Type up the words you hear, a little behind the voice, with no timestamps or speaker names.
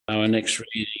Our next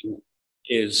reading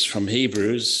is from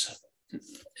Hebrews.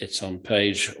 It's on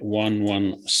page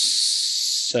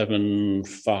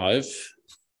 1175.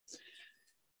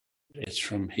 It's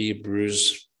from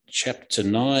Hebrews chapter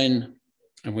 9,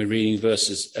 and we're reading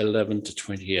verses 11 to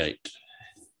 28.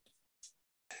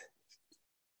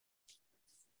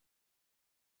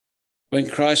 When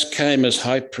Christ came as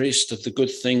high priest of the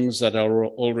good things that are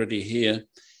already here,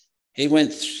 he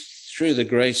went through the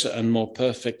greater and more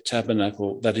perfect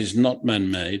tabernacle that is not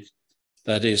man-made,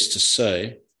 that is to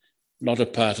say, not a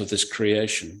part of this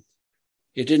creation.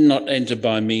 He did not enter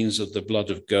by means of the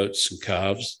blood of goats and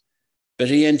calves, but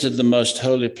he entered the most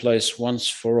holy place once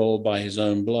for all by his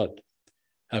own blood,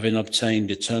 having obtained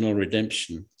eternal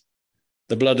redemption.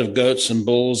 The blood of goats and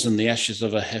bulls and the ashes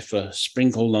of a heifer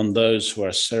sprinkled on those who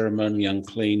are ceremonially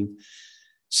unclean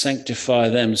sanctify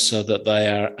them so that they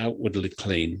are outwardly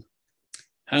clean.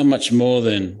 How much more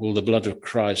then will the blood of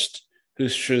Christ, who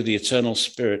through the eternal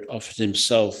Spirit offered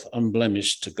himself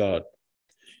unblemished to God,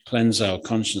 cleanse our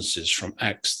consciences from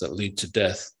acts that lead to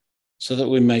death, so that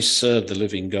we may serve the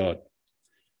living God?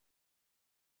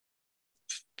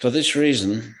 For this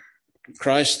reason,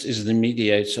 Christ is the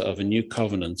mediator of a new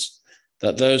covenant,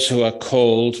 that those who are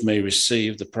called may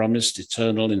receive the promised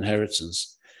eternal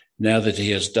inheritance, now that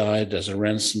he has died as a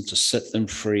ransom to set them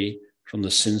free from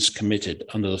the sins committed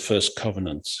under the first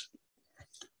covenant.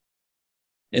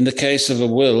 In the case of a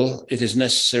will, it is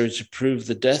necessary to prove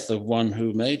the death of one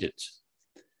who made it,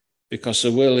 because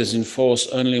a will is in force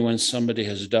only when somebody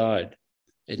has died.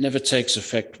 It never takes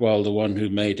effect while the one who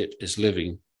made it is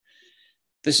living.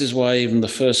 This is why even the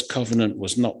first covenant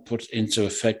was not put into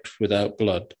effect without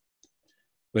blood.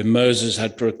 When Moses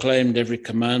had proclaimed every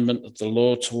commandment of the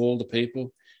law to all the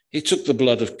people, he took the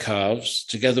blood of calves,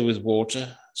 together with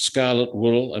water, scarlet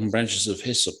wool, and branches of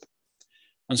hyssop,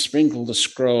 and sprinkled the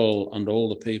scroll on all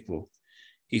the people.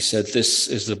 He said, "This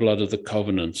is the blood of the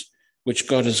covenant, which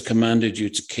God has commanded you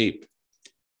to keep."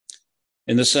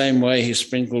 In the same way, he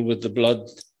sprinkled with the blood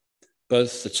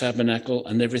both the tabernacle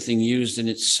and everything used in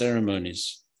its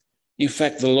ceremonies. In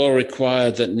fact, the law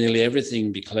required that nearly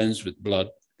everything be cleansed with blood,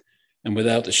 and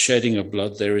without the shedding of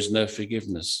blood, there is no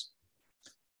forgiveness.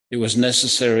 It was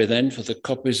necessary then for the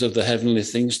copies of the heavenly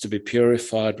things to be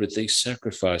purified with these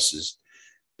sacrifices,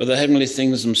 but the heavenly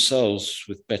things themselves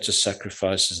with better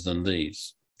sacrifices than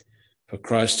these. For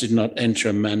Christ did not enter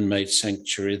a man-made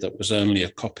sanctuary that was only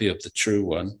a copy of the true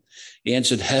one. He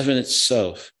entered heaven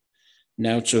itself,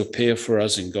 now to appear for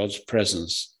us in God's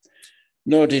presence.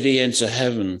 Nor did he enter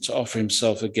heaven to offer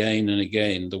himself again and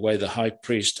again, the way the high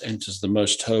priest enters the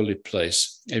most holy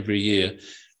place every year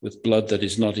with blood that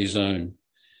is not his own.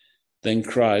 Then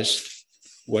Christ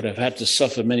would have had to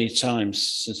suffer many times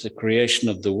since the creation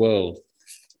of the world,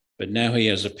 but now he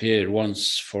has appeared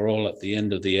once for all at the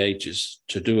end of the ages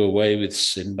to do away with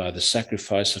sin by the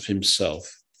sacrifice of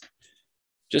himself.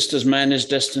 Just as man is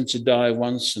destined to die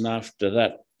once and after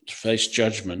that to face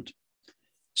judgment,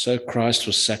 so Christ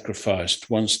was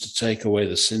sacrificed once to take away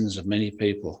the sins of many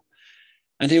people.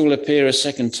 And he will appear a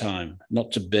second time,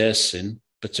 not to bear sin,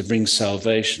 but to bring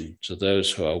salvation to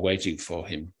those who are waiting for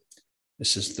him.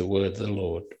 This is the word of the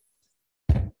Lord.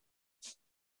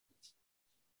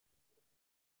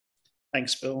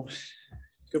 Thanks, Bill.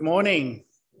 Good morning.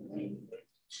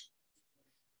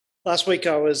 Last week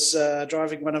I was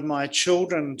driving one of my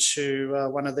children to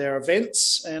one of their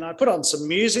events, and I put on some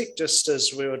music just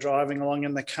as we were driving along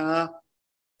in the car.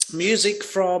 Music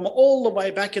from all the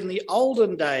way back in the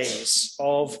olden days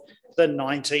of the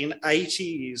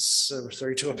 1980s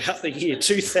through to about the year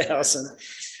 2000.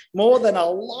 More than a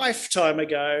lifetime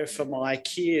ago for my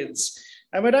kids.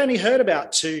 And we'd only heard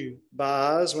about two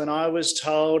bars when I was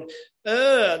told,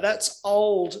 that's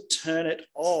old, turn it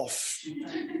off.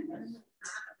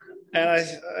 And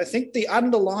I think the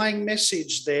underlying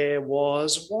message there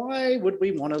was, why would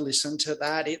we want to listen to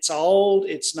that? It's old,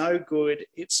 it's no good,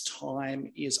 its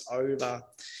time is over.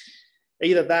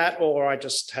 Either that or I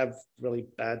just have really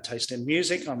bad taste in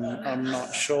music. I'm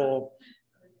not sure.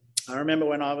 I remember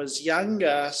when I was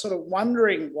younger, sort of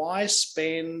wondering why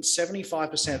spend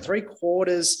 75%,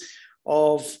 3/4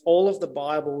 of all of the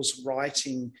Bible's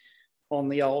writing on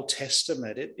the Old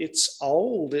Testament. It's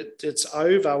old, it's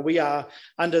over. We are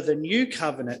under the new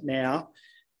covenant now.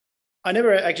 I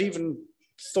never actually even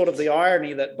thought of the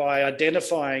irony that by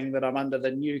identifying that I'm under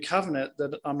the new covenant,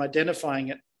 that I'm identifying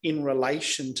it in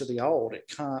relation to the old.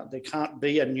 There can't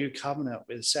be a new covenant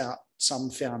without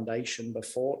some foundation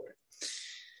before it.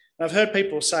 I've heard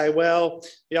people say, well,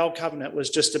 the old covenant was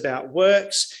just about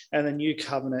works and the new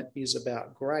covenant is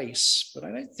about grace. But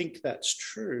I don't think that's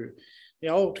true. The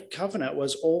old covenant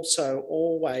was also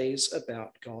always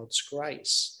about God's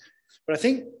grace. But I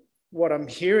think what I'm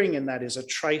hearing in that is a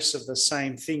trace of the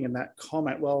same thing in that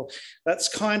comment. Well, that's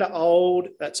kind of old,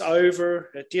 that's over,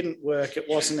 it didn't work, it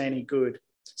wasn't any good.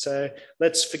 So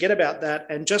let's forget about that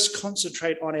and just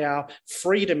concentrate on our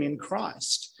freedom in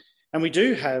Christ. And we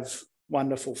do have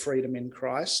wonderful freedom in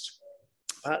Christ.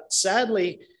 But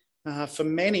sadly, for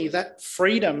many, that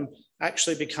freedom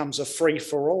actually becomes a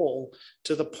free-for-all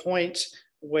to the point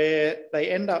where they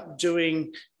end up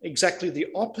doing exactly the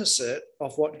opposite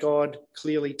of what God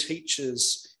clearly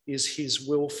teaches is his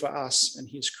will for us and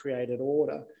his created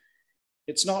order.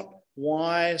 It's not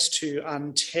wise to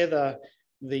untether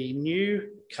the new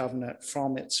covenant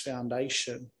from its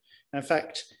foundation. In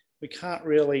fact, we can't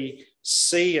really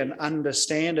see and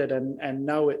understand it and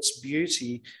know its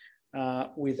beauty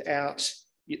without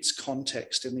its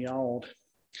context in the old.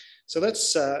 So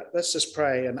let's just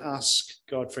pray and ask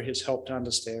God for his help to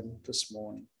understand this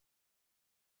morning.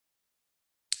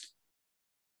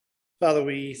 Father,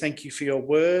 we thank you for your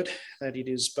word, that it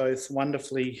is both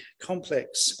wonderfully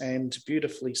complex and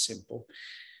beautifully simple.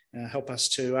 Help us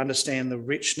to understand the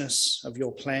richness of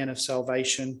your plan of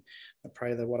salvation. I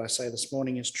pray that what I say this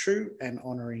morning is true and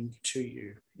honouring to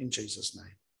you. In Jesus'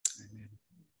 name, amen.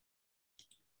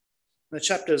 In the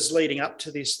chapters leading up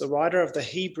to this, the writer of the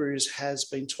Hebrews has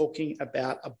been talking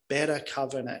about a better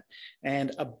covenant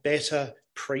and a better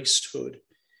priesthood.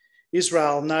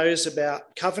 Israel knows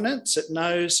about covenants. It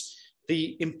knows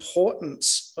the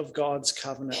importance of God's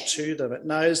covenant to them. It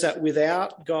knows that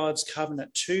without God's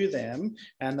covenant to them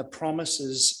and the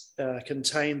promises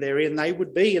contained therein, they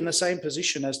would be in the same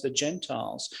position as the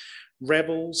Gentiles,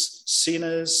 rebels,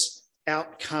 sinners,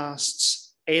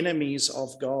 outcasts, enemies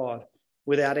of God,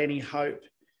 without any hope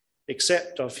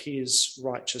except of his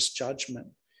righteous judgment.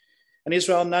 And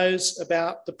Israel knows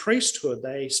about the priesthood.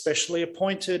 They specially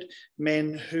appointed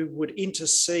men who would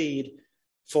intercede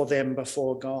for them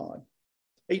before God.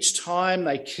 Each time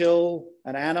they kill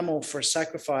an animal for a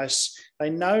sacrifice, they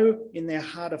know in their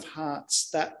heart of hearts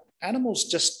that animal's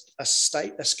just a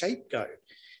scapegoat.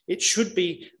 It should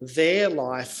be their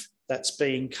life that's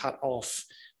being cut off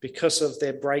because of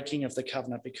their breaking of the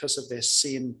covenant, because of their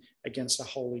sin against a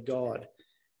holy God.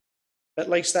 At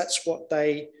least that's what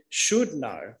they should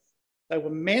know. They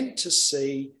were meant to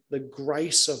see the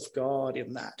grace of God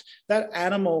in that. That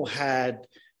animal had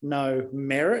no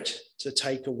merit to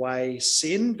take away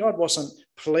sin. God wasn't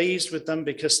pleased with them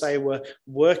because they were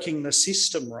working the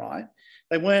system right.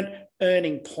 They weren't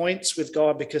earning points with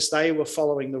God because they were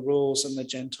following the rules and the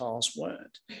Gentiles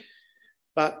weren't.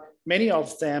 But many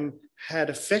of them had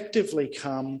effectively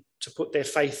come to put their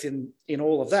faith in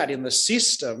all of that, in the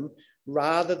system,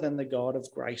 rather than the God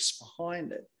of grace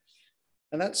behind it.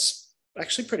 And that's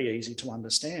actually pretty easy to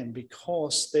understand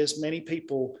because there's many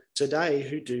people today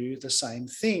who do the same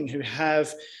thing, who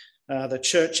have the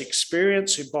church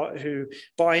experience, who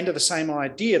buy into the same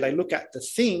idea. They look at the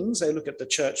things, they look at the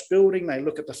church building, they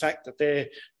look at the fact that they're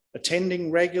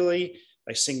attending regularly,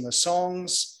 they sing the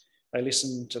songs, they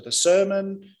listen to the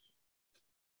sermon.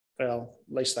 Well,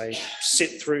 at least they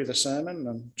sit through the sermon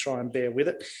and try and bear with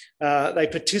it. They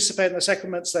participate in the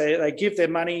sacraments. They give their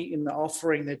money in the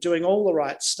offering. They're doing all the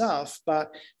right stuff.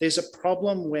 But there's a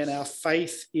problem when our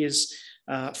faith is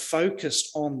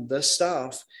focused on the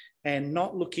stuff and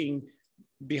not looking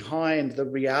behind the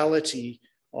reality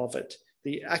of it,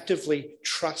 the actively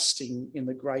trusting in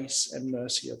the grace and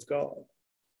mercy of God.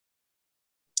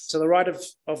 So the writer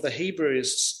of the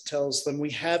Hebrews tells them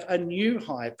we have a new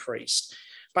high priest,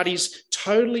 but he's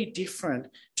totally different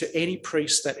to any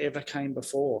priest that ever came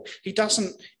before. He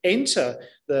doesn't enter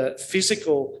the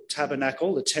physical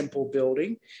tabernacle, the temple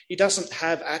building. He doesn't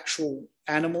have actual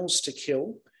animals to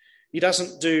kill. He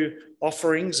doesn't do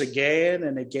offerings again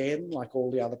and again like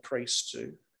all the other priests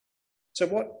do. So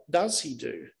what does he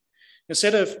do?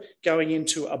 Instead of going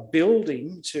into a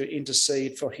building to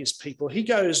intercede for his people, he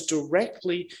goes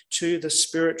directly to the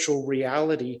spiritual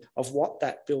reality of what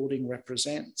that building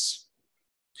represents.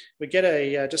 We get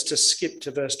just to skip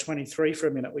to verse 23 for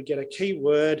a minute, we get a key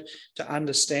word to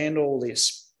understand all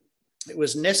this. It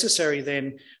was necessary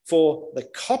then for the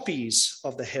copies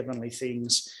of the heavenly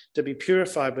things to be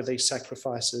purified with these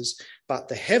sacrifices, but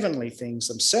the heavenly things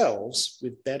themselves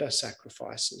with better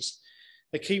sacrifices.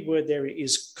 The key word there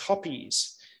is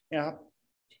copies. Now,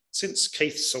 since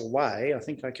Keith's away, I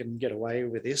think I can get away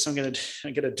with this. I'm going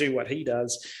to do what he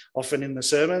does often in the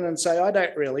sermon and say, I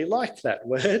don't really like that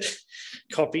word,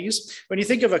 copies. When you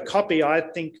think of a copy, I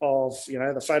think of,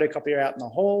 the photocopier out in the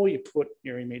hall. You put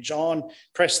your image on,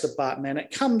 press the button, and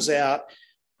it comes out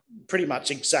pretty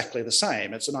much exactly the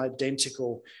same. It's an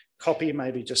identical copy,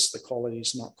 maybe just the quality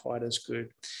is not quite as good.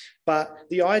 But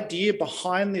the idea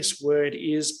behind this word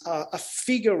is a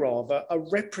figure of, a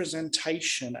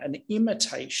representation, an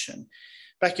imitation.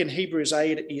 Back in Hebrews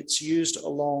 8, it's used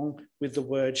along with the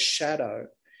word shadow.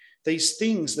 These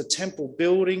things, the temple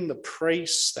building, the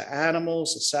priests, the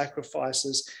animals, the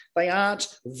sacrifices, they aren't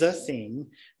the thing.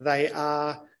 They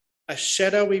are a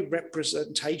shadowy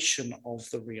representation of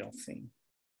the real thing.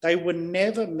 They were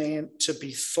never meant to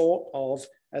be thought of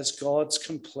as God's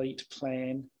complete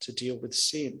plan to deal with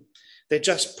sin. They're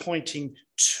just pointing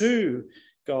to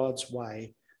God's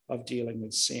way of dealing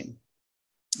with sin.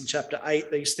 In chapter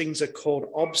 8, these things are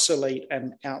called obsolete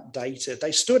and outdated.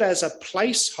 They stood as a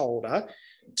placeholder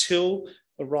till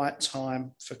the right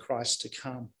time for Christ to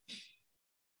come.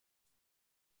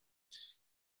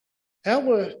 How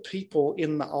were people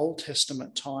in the Old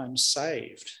Testament times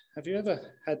saved? Have you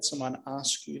ever had someone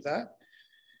ask you that?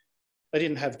 They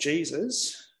didn't have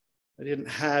Jesus. They didn't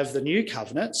have the new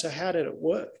covenant. So how did it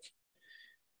work?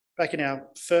 Back in our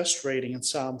first reading in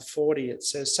Psalm 40, it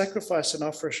says, "Sacrifice and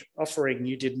offering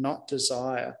you did not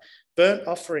desire. Burnt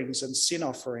offerings and sin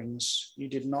offerings you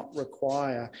did not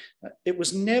require." It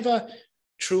was never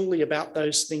truly about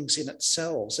those things in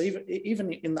itself,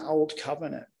 even in the Old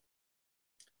Covenant.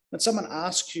 When someone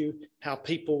asks you how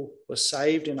people were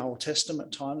saved in Old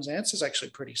Testament times, the answer is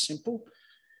actually pretty simple.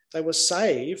 They were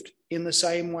saved in the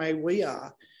same way we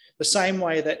are, the same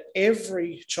way that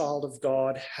every child of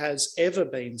God has ever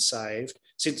been saved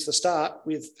since the start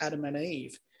with Adam and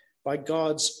Eve, by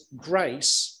God's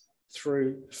grace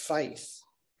through faith.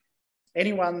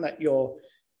 Anyone that you're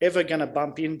ever going to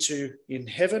bump into in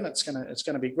heaven, it's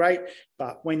going to be great.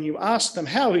 But when you ask them,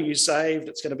 how are you saved?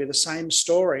 It's going to be the same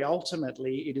story.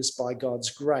 Ultimately, it is by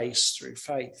God's grace through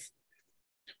faith.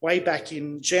 Way back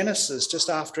in Genesis, just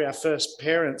after our first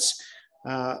parents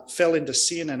fell into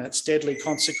sin and its deadly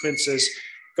consequences,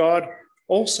 God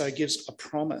also gives a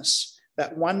promise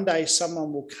that one day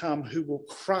someone will come who will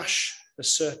crush the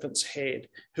serpent's head,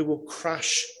 who will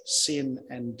crush sin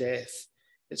and death.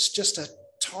 It's just a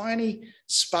tiny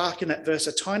spark in that verse,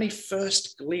 a tiny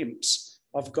first glimpse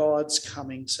of God's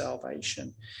coming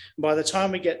salvation. By the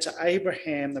time we get to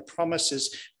Abraham, the promise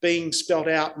is being spelled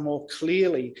out more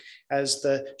clearly as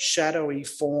the shadowy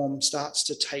form starts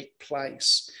to take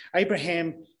place.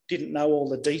 Abraham didn't know all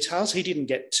the details. He didn't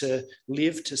get to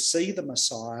live to see the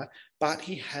Messiah, but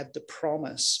he had the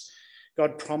promise.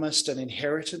 God promised an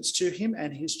inheritance to him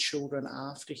and his children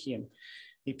after him.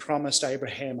 He promised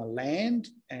Abraham a land,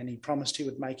 and he promised he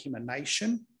would make him a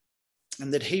nation,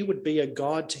 and that he would be a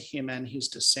God to him and his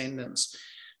descendants.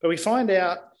 But we find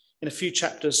out in a few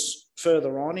chapters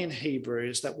further on in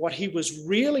Hebrews that what he was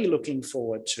really looking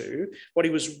forward to, what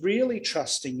he was really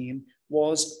trusting in,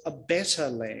 was a better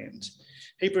land.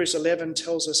 Hebrews 11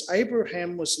 tells us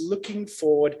Abraham was looking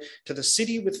forward to the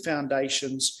city with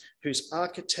foundations, whose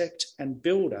architect and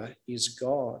builder is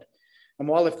God. And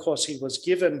while, of course, he was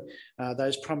given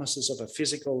those promises of a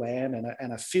physical land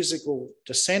and a physical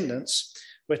descendants,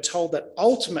 we're told that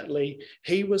ultimately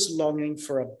he was longing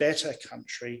for a better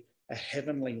country, a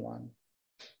heavenly one.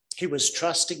 He was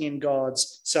trusting in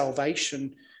God's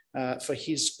salvation for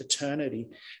his eternity.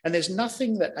 And there's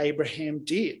nothing that Abraham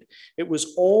did. It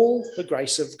was all the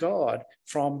grace of God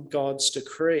from God's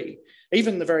decree.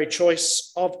 Even the very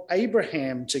choice of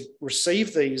Abraham to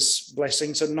receive these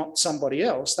blessings and not somebody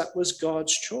else, that was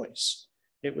God's choice.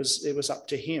 It was up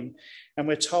to him. And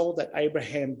we're told that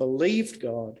Abraham believed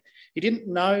God. He didn't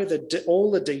know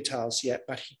all the details yet,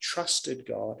 but he trusted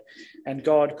God, and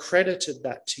God credited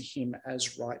that to him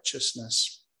as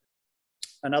righteousness.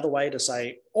 Another way to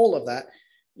say all of that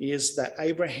is that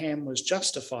Abraham was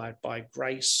justified by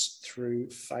grace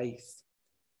through faith.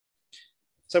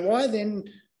 So why then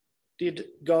did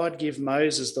God give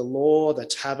Moses the law, the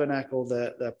tabernacle,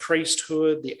 the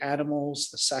priesthood, the animals,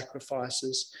 the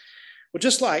sacrifices? Well,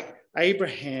 just like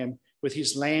Abraham with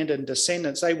his land and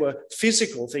descendants, they were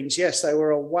physical things. Yes, they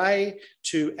were a way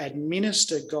to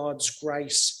administer God's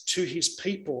grace to his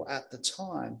people at the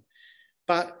time.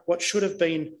 But what should have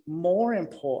been more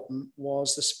important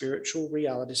was the spiritual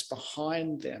realities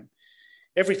behind them.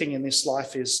 Everything in this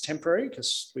life is temporary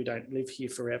because we don't live here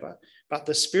forever, but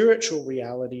the spiritual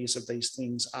realities of these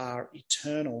things are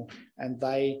eternal, and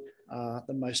they are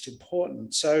the most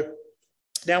important. So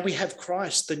now we have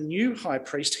Christ, the new high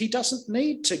priest. He doesn't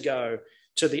need to go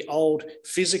to the old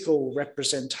physical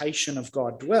representation of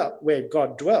God where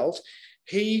God dwelt.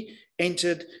 He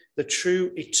entered the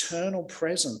true eternal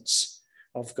presence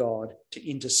of God to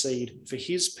intercede for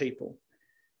his people.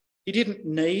 He didn't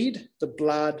need the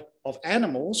blood of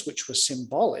animals, which was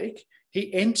symbolic.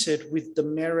 He entered with the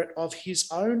merit of his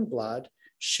own blood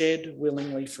shed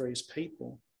willingly for his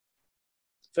people.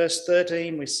 Verse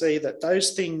 13, we see that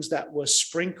those things that were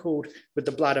sprinkled with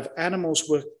the blood of animals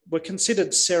were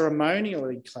considered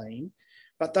ceremonially clean,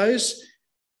 but those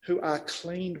who are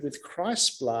cleaned with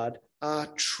Christ's blood are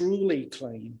truly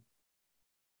clean.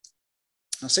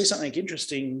 I see something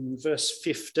interesting in verse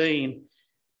 15.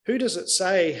 Who does it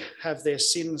say have their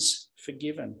sins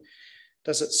forgiven?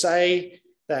 Does it say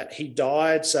that he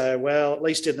died so, well, at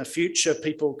least in the future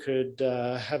people could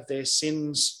have their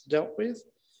sins dealt with?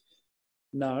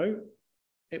 No,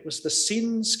 it was the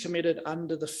sins committed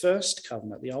under the first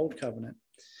covenant, the old covenant.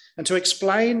 And to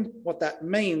explain what that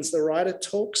means, the writer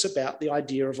talks about the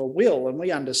idea of a will, and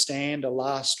we understand a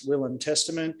last will and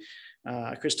testament.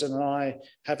 Kristen and I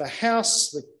have a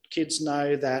house. The kids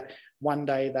know that one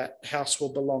day that house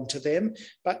will belong to them,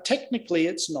 but technically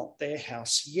it's not their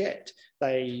house yet.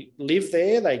 They live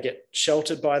there, they get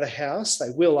sheltered by the house,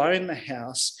 they will own the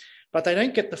house, but they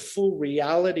don't get the full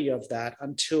reality of that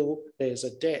until there's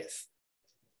a death.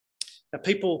 Now,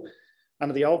 people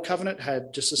under the old covenant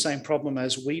had just the same problem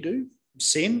as we do,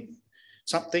 sin.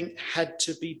 Something had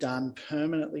to be done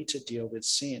permanently to deal with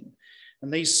sin.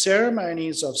 And these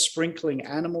ceremonies of sprinkling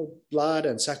animal blood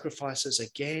and sacrifices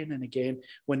again and again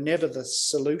were never the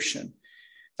solution.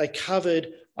 They covered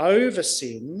over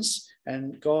sins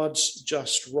and God's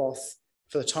just wrath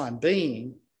for the time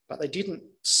being, but they didn't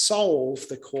solve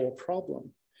the core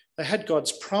problem. They had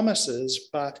God's promises,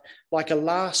 but like a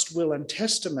last will and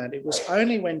testament, it was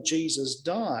only when Jesus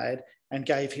died and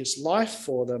gave his life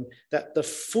for them that the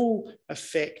full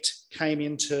effect came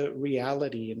into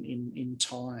reality in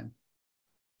time.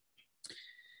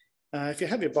 If you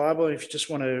have your Bible, if you just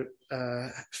want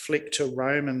to flick to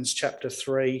Romans chapter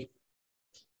 3.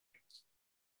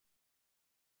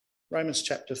 Romans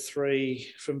chapter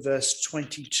 3 from verse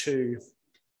 22.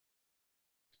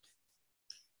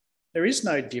 There is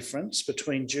no difference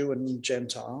between Jew and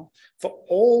Gentile, for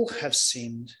all have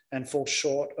sinned and fall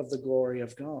short of the glory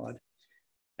of God,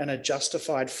 and are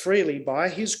justified freely by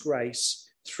his grace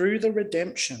through the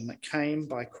redemption that came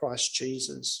by Christ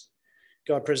Jesus.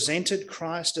 God presented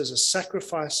Christ as a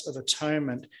sacrifice of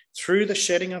atonement through the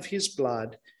shedding of his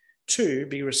blood to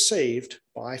be received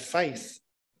by faith.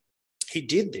 He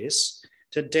did this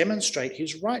to demonstrate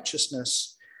his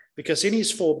righteousness, because in his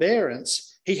forbearance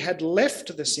he had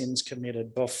left the sins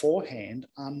committed beforehand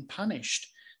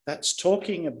unpunished. That's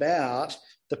talking about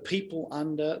the people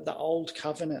under the old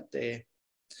covenant there.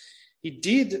 He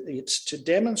did it to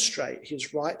demonstrate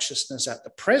his righteousness at the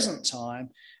present time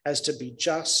as to be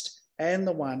just and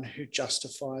the one who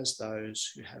justifies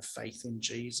those who have faith in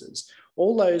Jesus.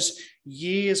 All those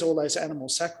years, all those animal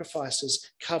sacrifices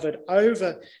covered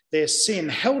over their sin,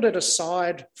 held it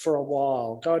aside for a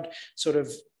while. God sort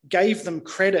of gave them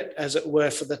credit, as it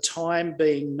were, for the time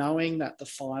being, knowing that the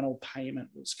final payment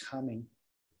was coming.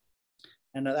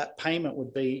 And that payment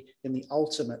would be in the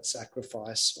ultimate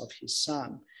sacrifice of his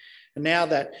son. And now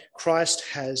that Christ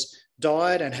has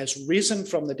died and has risen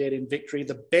from the dead in victory,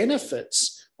 the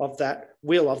benefits of that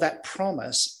will, of that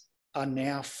promise, are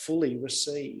now fully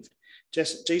received.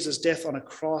 Jesus' death on a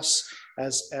cross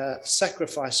as a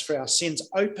sacrifice for our sins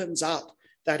opens up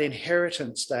that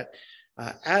inheritance that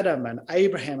Adam and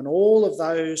Abraham and all of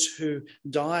those who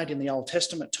died in the Old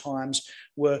Testament times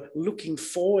were looking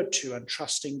forward to and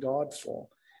trusting God for.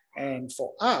 And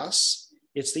for us,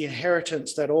 it's the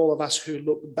inheritance that all of us who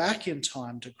look back in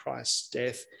time to Christ's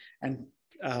death and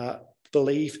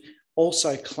believe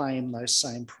also claim those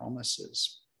same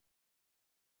promises.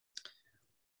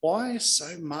 Why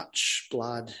so much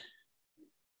blood?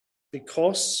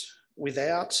 Because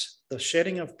without the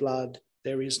shedding of blood,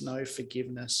 there is no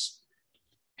forgiveness.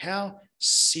 How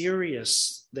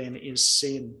serious then is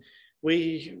sin?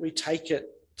 We take it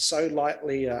so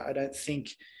lightly. I don't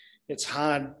think it's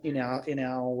hard in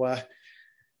our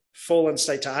fallen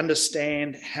state to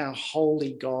understand how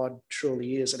holy God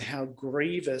truly is and how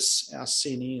grievous our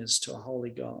sin is to a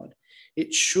holy God.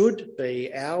 It should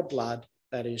be our blood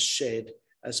that is shed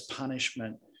as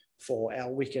punishment for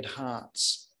our wicked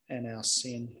hearts and our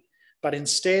sin. But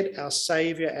instead, our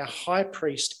Saviour, our high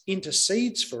priest,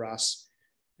 intercedes for us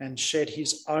and shed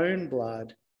his own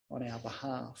blood on our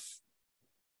behalf.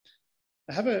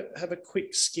 I have a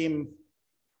quick skim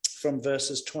from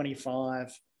verses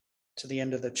 25 to the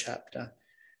end of the chapter.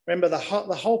 Remember, the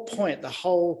whole point, the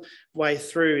whole way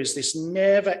through, is this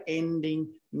never-ending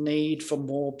need for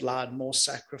more blood, more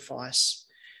sacrifice.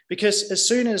 Because as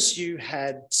soon as you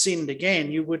had sinned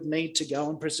again, you would need to go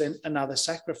and present another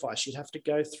sacrifice. You'd have to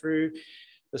go through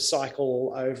the cycle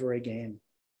all over again.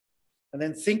 And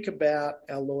then think about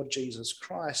our Lord Jesus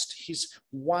Christ, his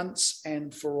once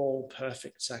and for all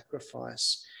perfect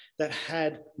sacrifice that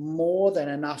had more than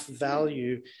enough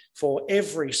value for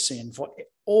every sin, for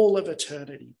all of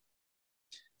eternity.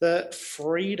 The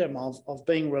freedom of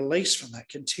being released from that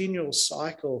continual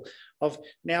cycle of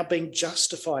now being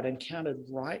justified and counted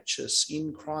righteous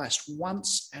in Christ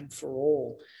once and for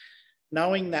all,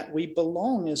 knowing that we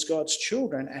belong as God's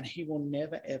children and he will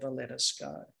never, ever let us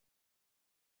go.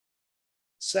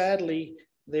 Sadly,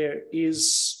 there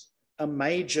is a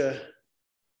major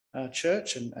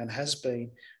church and has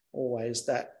been always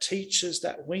that teaches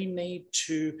that we need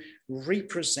to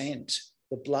represent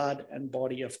the blood and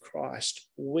body of Christ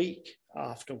week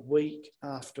after week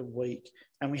after week,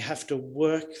 and we have to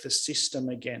work the system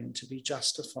again to be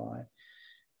justified.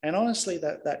 And honestly,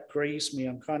 that grieves me.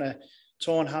 I'm kind of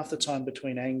torn half the time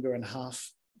between anger and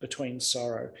half between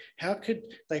sorrow. How could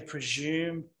they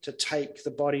presume to take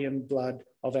the body and blood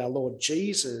of our Lord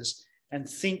Jesus and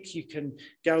think you can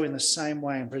go in the same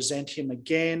way and present him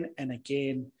again and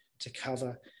again to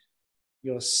cover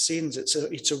your sins?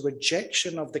 It's a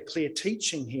rejection of the clear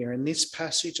teaching here in this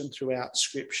passage and throughout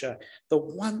Scripture, the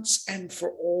once and for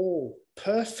all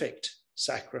perfect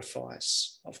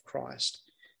sacrifice of Christ.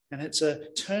 And it's a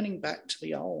turning back to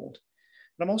the old.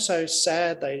 And I'm also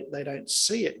sad they don't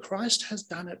see it. Christ has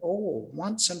done it all,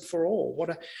 once and for all.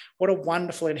 What a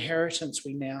wonderful inheritance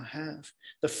we now have.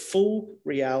 The full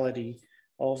reality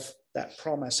of that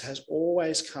promise has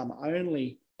always come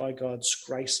only by God's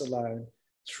grace alone,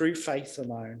 through faith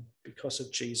alone, because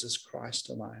of Jesus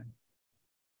Christ alone.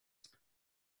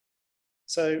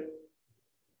 So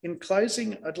in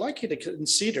closing, I'd like you to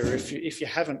consider, if you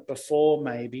haven't before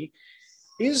maybe,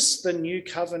 is the new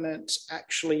covenant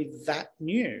actually that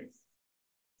new?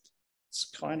 It's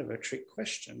kind of a trick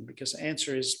question because the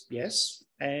answer is yes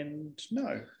and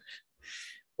no.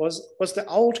 Was the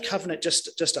old covenant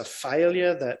just a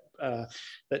failure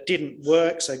that didn't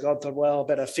work? So God thought, well,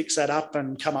 better fix that up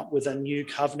and come up with a new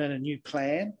covenant, a new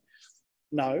plan?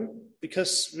 No,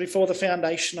 because before the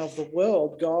foundation of the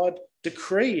world, God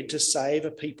decreed to save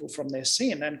a people from their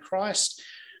sin. And Christ,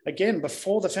 again,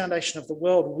 before the foundation of the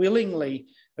world, willingly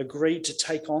agreed to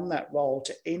take on that role,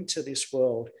 to enter this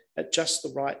world at just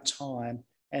the right time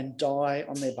and die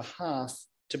on their behalf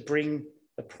to bring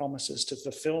the promises to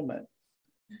fulfillment.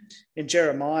 In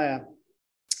Jeremiah,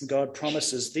 God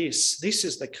promises this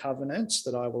is the covenant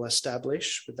that I will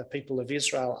establish with the people of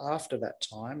Israel after that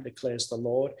time, declares the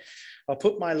Lord. I'll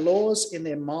put my laws in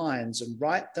their minds and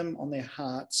write them on their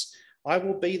hearts. I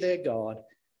will be their God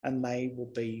and they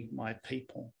will be my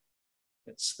people.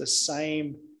 It's the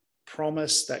same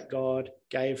promise that God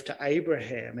gave to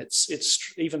Abraham. It's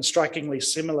even strikingly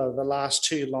similar. The last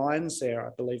two lines there, I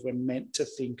believe, we're meant to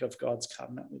think of God's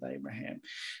covenant with Abraham,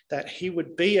 that he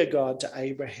would be a God to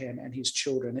Abraham and his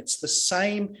children. It's the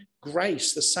same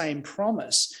grace, the same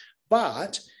promise,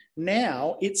 but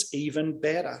now it's even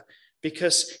better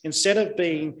because instead of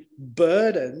being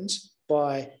burdened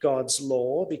by God's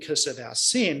law because of our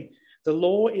sin, the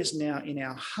law is now in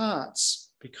our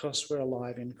hearts because we're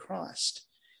alive in Christ.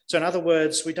 So in other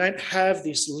words, we don't have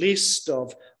this list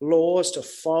of laws to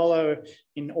follow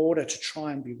in order to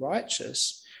try and be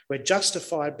righteous. We're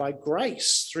justified by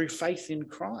grace through faith in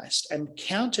Christ and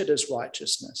counted as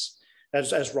righteousness,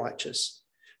 as righteous.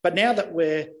 But now that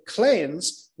we're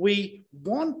cleansed, we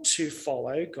want to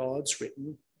follow God's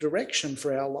written direction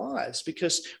for our lives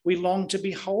because we long to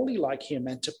be holy like him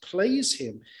and to please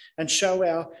him and show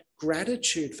our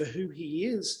gratitude for who he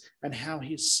is and how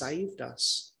he's saved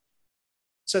us.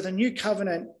 So the new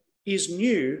covenant is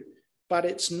new, but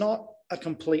it's not a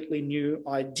completely new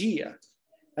idea.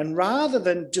 And rather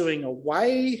than doing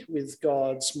away with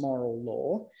God's moral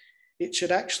law, it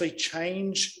should actually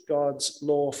change God's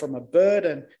law from a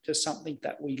burden to something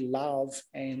that we love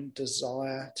and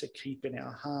desire to keep in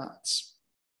our hearts.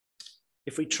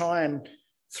 If we try and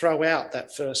throw out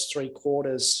that first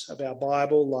 3/4 of our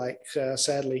Bible, like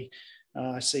sadly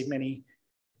I see many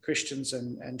Christians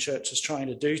and churches trying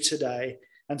to do today,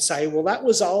 and say, well, that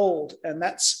was old and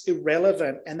that's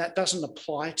irrelevant and that doesn't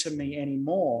apply to me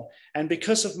anymore. And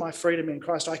because of my freedom in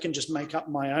Christ, I can just make up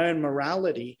my own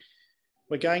morality.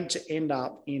 We're going to end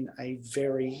up in a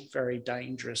very, very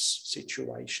dangerous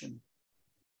situation.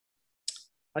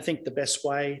 I think the best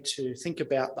way to think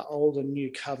about the old and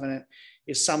new covenant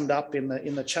is summed up in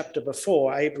the chapter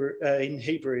before, in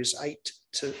Hebrews 8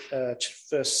 to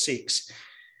verse 6.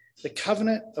 The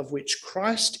covenant of which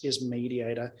Christ is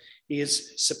mediator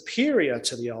is superior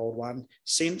to the old one,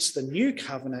 since the new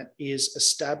covenant is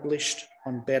established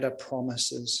on better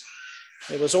promises.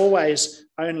 There was always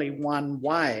only one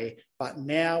way, but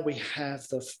now we have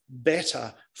the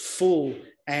better, full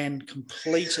and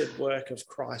completed work of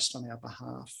Christ on our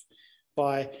behalf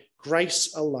by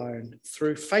grace alone,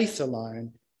 through faith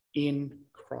alone, in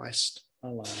Christ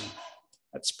alone.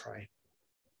 Let's pray.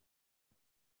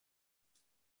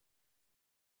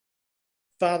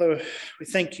 Father, we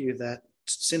thank you that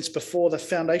since before the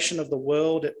foundation of the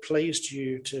world, it pleased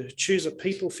you to choose a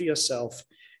people for yourself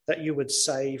that you would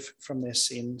save from their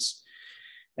sins,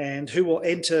 and who will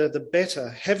enter the better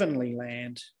heavenly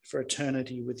land for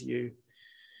eternity with you.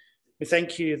 We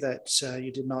thank you that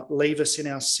you did not leave us in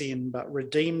our sin, but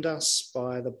redeemed us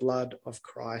by the blood of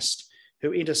Christ,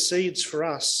 who intercedes for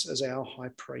us as our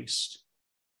high priest.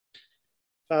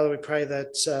 Father, we pray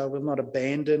that we'll not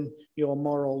abandon your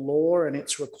moral law and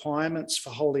its requirements for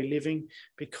holy living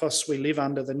because we live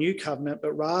under the new covenant,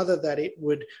 but rather that it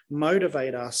would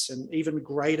motivate us an even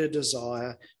greater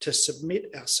desire to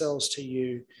submit ourselves to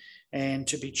you and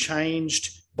to be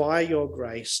changed by your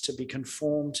grace, to be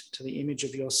conformed to the image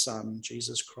of your Son,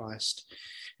 Jesus Christ,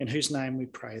 in whose name we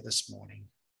pray this morning.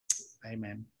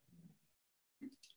 Amen.